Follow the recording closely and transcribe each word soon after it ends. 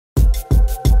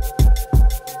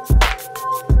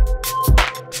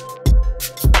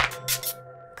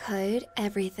Download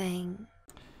everything.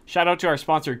 Shout out to our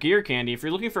sponsor, Gear Candy. If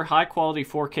you're looking for high-quality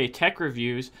 4K tech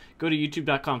reviews, go to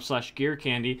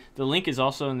youtube.com/gearcandy. The link is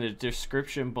also in the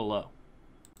description below.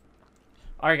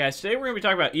 Alright guys, today we're going to be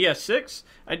talking about ES6.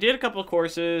 I did a couple of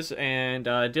courses and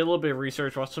did a little bit of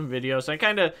research, watched some videos. I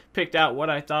kind of picked out what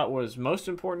I thought was most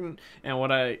important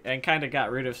and kind of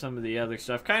got rid of some of the other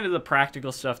stuff. Kind of the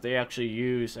practical stuff they actually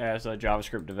use as a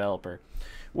JavaScript developer.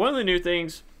 One of the new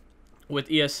things with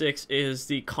ES6 is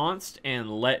the const and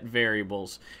let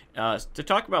variables. To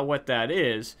talk about what that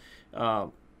is, the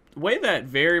way that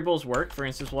variables work, for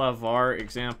instance, we'll have var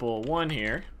example 1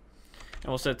 here, and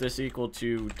we'll set this equal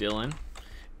to Dylan.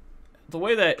 The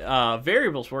way that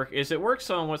variables work is it works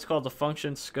on what's called the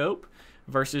function scope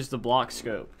versus the block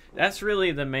scope. That's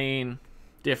really the main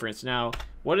difference. Now,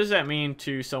 what does that mean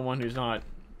to someone who's not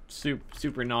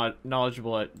super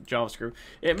knowledgeable at JavaScript?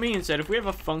 It means that if we have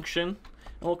a function,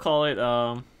 and we'll call it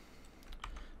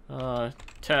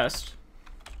test,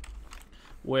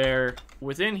 where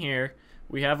within here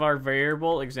we have our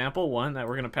variable example 1 that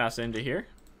we're going to pass into here.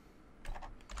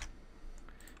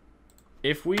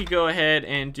 If we go ahead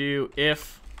and do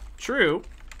if true,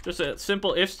 just a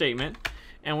simple if statement,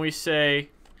 and we say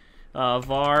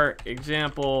var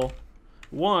example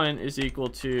 1 is equal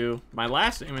to my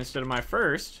last name instead of my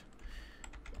first,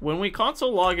 when we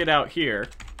console log it out here,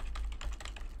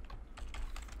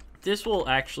 this will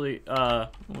actually,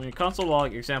 when we console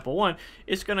log example 1,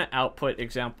 it's going to output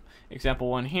example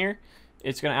 1 here.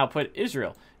 It's going to output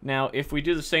Israel. Now, if we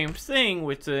do the same thing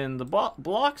within the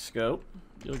block scope,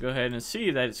 you'll go ahead and see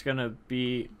that it's going to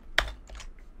be,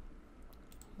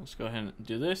 let's go ahead and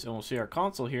do this, and we'll see our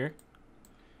console here.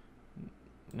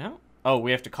 No? Oh, we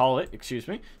have to call it, excuse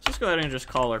me. So let's go ahead and just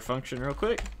call our function real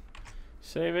quick.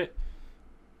 Save it.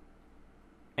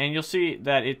 And you'll see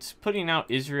that it's putting out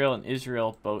Israel and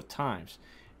Israel both times.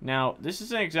 Now, this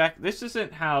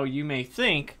isn't how you may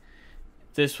think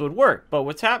this would work, but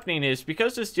what's happening is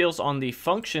because this deals on the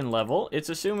function level, it's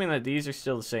assuming that these are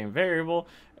still the same variable,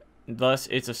 thus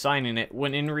it's assigning it,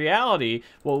 when in reality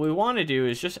what we want to do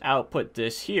is just output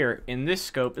this here in this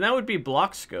scope, and that would be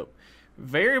block scope.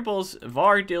 Variables,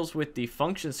 var deals with the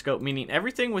function scope, meaning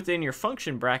everything within your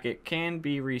function bracket can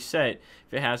be reset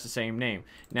if it has the same name.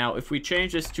 Now if we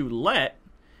change this to let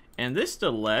and this to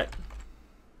let,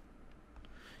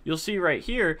 you'll see right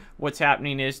here what's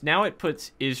happening is now it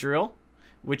puts Israel,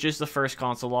 which is the first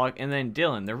console log, and then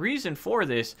Dylan. The reason for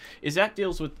this is that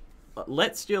deals with,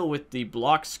 let's deal with the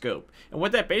block scope. And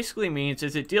what that basically means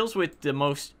is it deals with the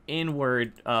most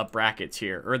inward brackets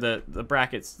here, or the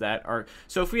brackets that are,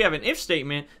 so if we have an if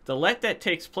statement, the let that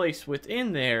takes place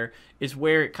within there is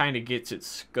where it kind of gets its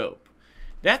scope.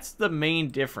 That's the main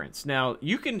difference. Now,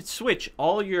 you can switch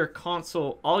all your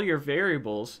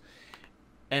variables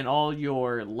and all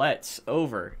your lets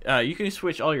over. You can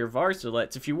switch all your vars to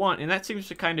lets if you want, and that seems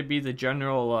to kind of be the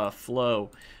general flow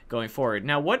going forward.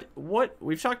 Now, what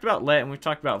we've talked about let and we've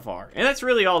talked about var, and that's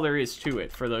really all there is to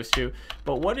it for those two.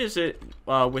 But what is it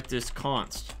with this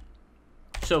const?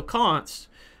 So const,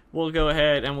 we'll go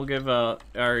ahead and we'll give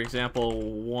our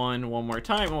example one more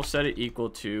time, and we'll set it equal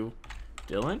to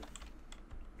Dylan.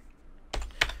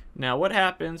 Now, what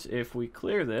happens if we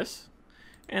clear this,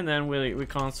 and then we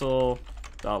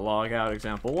console.log out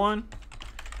example 1?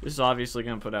 This is obviously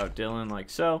going to put out Dylan like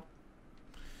so.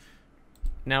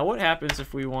 Now, what happens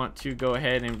if we want to go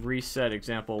ahead and reset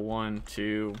example 1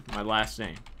 to my last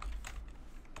name?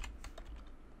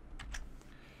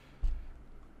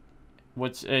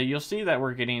 You'll see that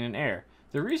we're getting an error.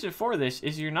 The reason for this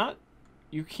is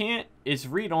is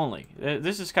read only.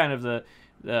 This is kind of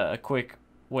a quick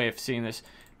way of seeing this.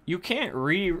 You can't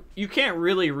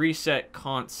really reset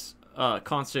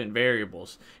constant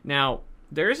variables. Now,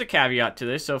 there is a caveat to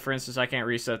this. So, for instance, I can't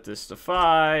reset this to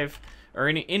 5 or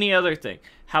any other thing.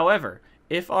 However,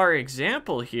 if our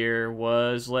example here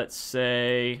was, let's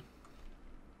say,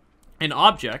 an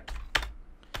object,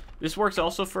 this works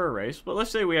also for arrays, but let's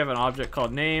say we have an object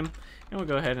called name, and we'll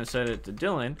go ahead and set it to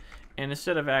Dylan, and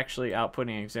instead of actually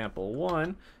outputting example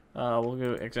 1, we'll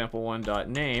go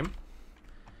example1.name.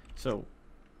 So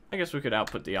I guess we could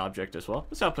output the object as well.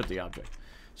 Let's output the object.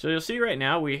 So you'll see right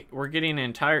now we're getting an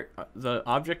entire, the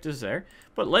object is there,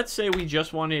 but let's say we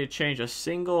just wanted to change a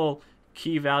single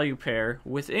key value pair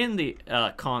within the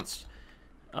const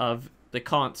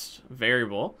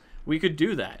variable. We could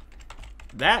do that.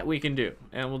 That we can do,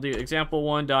 and we'll do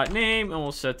example1.name, and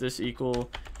we'll set this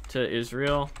equal to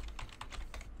Israel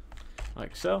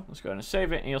like so. Let's go ahead and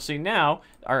save it, and you'll see now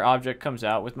our object comes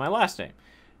out with my last name.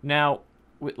 Now,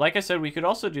 like I said, we could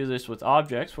also do this with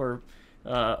objects where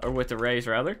or with arrays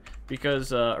rather,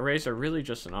 because arrays are really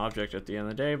just an object at the end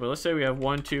of the day. But let's say we have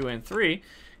 1, 2, and 3.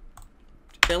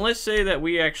 And let's say that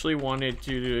we actually wanted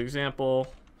to do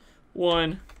example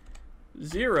 1,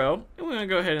 0, and we're going to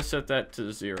go ahead and set that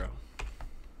to 0.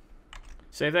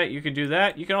 Save that. You can do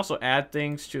that. You can also add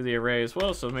things to the array as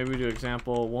well. So maybe we do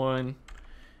example 1,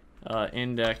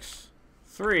 index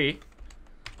 3,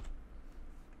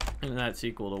 and that's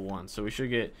equal to 1. So we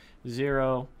should get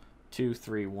 0, 2,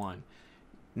 3, 1.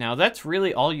 Now that's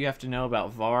really all you have to know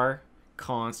about var,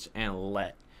 const, and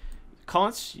let.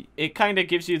 Const, it kind of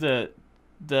gives you the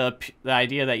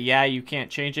idea that, yeah, you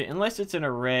can't change it unless it's an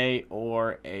array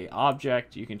or a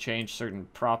object. You can change certain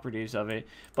properties of it,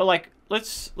 but like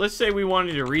let's say we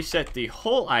wanted to reset the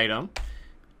whole item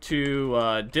to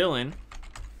Dylan.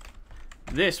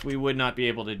 This we would not be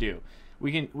able to do.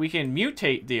 We can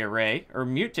mutate the array or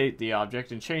mutate the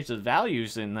object and change the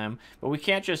values in them, but we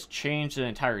can't just change the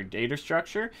entire data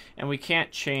structure, and we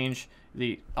can't change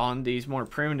on these more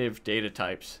primitive data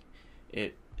types.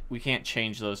 We can't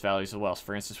change those values as well. So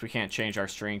for instance, we can't change our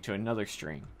string to another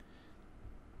string.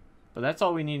 But that's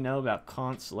all we need to know about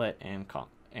const, let,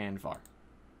 and var.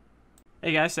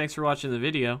 Hey guys, thanks for watching the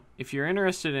video. If you're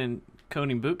interested in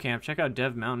coding bootcamp, check out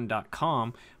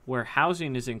devmountain.com, where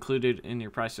housing is included in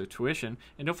your price of tuition.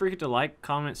 And don't forget to like,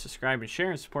 comment, subscribe, and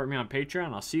share, and support me on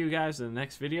Patreon. I'll see you guys in the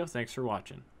next video. Thanks for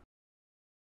watching.